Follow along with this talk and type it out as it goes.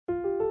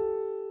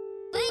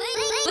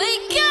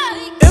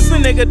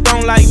nigga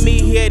don't like me,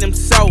 he hate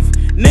himself.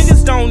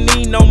 Niggas don't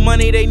need no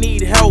money, they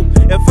need help.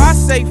 If I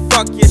say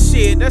fuck your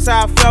shit, that's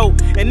how I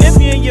felt. And if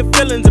you in your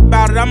feelings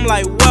about it, I'm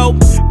like, well,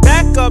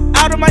 back up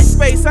out of my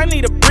space, I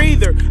need a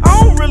breather.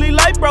 I don't really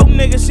like broke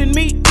niggas, shit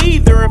me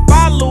either. If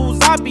I lose,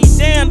 I be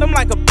damned, I'm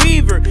like a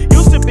beaver.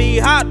 Used to be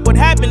hot, what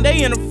happened,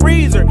 they in the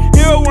freezer.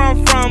 Here where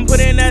I'm from, put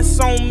in S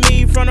on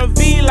me. From a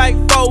V like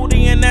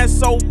 40 and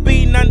SOB.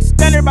 Nothing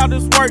standard about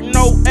this work,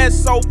 no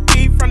SOP.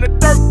 From the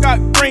dirt got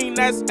green,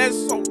 that's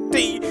SOD.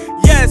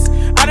 Yes,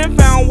 I done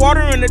found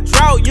water in the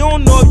drought. You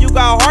don't know if you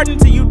got heart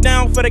until you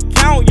down for the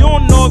count. You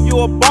don't know if you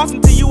a boss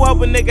until you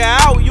help a nigga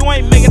out. You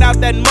ain't make it out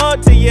that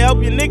mud till you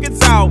help your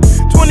niggas out.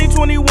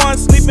 2021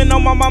 sleeping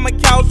on my mama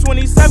couch.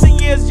 27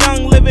 years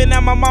young living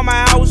at my mama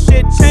house.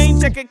 Shit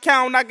change check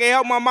account, I can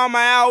help my mama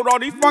out. All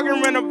these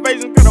fucking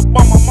renovations could've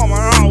bought my mama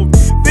out.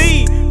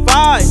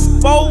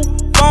 V5, 4,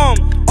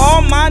 bum.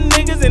 All my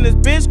niggas in this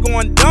bitch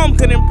going dumb.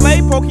 Couldn't play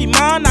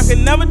Pokemon, I could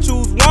never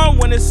choose one.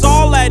 When it's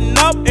all adding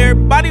up,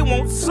 everybody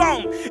wants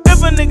some.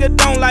 If a nigga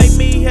don't like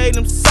me, he hate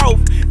himself.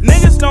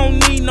 Niggas don't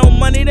need no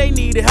money, they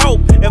need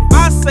help. If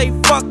I say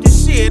fuck your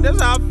shit,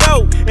 that's how I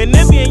felt. And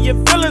if you in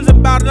your feelings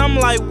about it, I'm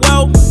like,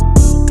 well.